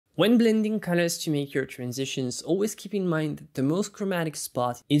When blending colors to make your transitions, always keep in mind that the most chromatic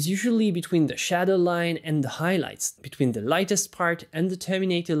spot is usually between the shadow line and the highlights, between the lightest part and the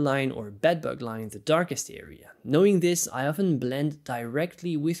terminated line or bedbug line, the darkest area. Knowing this, I often blend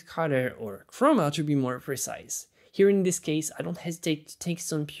directly with color or chroma to be more precise. Here in this case, I don't hesitate to take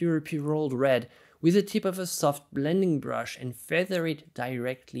some pure Pyrrole red with the tip of a soft blending brush and feather it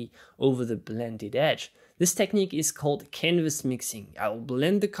directly over the blended edge. This technique is called canvas mixing. I will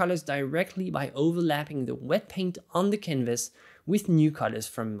blend the colors directly by overlapping the wet paint on the canvas with new colors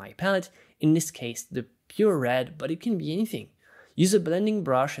from my palette, in this case the pure red, but it can be anything. Use a blending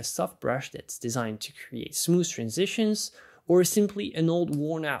brush, a soft brush that's designed to create smooth transitions, or simply an old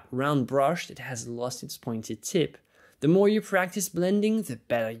worn out round brush that has lost its pointed tip. The more you practice blending, the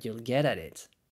better you'll get at it.